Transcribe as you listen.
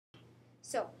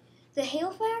So, the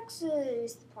Halifax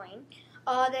is the plane.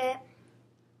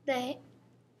 The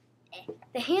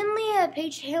Handley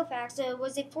Page Halifax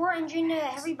was a four-engine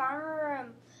heavy bomber,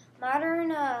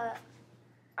 modern,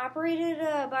 operated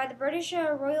by the British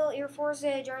Royal Air Force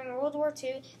during World War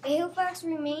II. The Halifax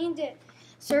remained in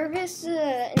service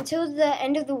until the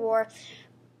end of the war,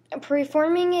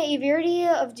 performing a variety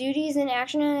of duties in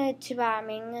action to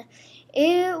bombing.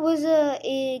 It was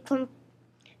a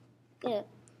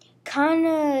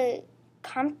conterpy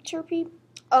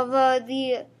of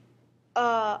the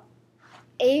Avro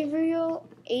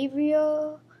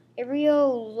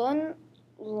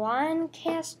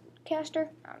Lancaster.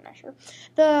 I'm not sure.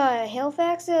 The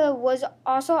Halifax was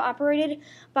also operated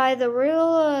by the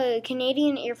Royal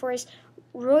Canadian Air Force,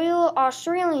 Royal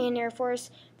Australian Air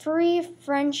Force, Free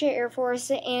French Air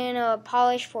Force, and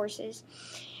Polish forces.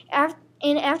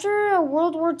 After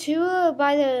World War II,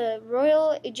 by the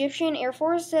Royal Egyptian Air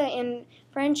Force and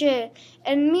French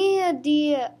Ennemi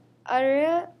d'Air,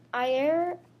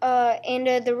 and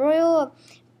the Royal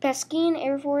Pesquin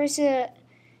Air Force, in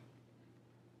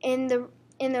the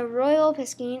Royal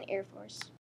Pesquin Air Force.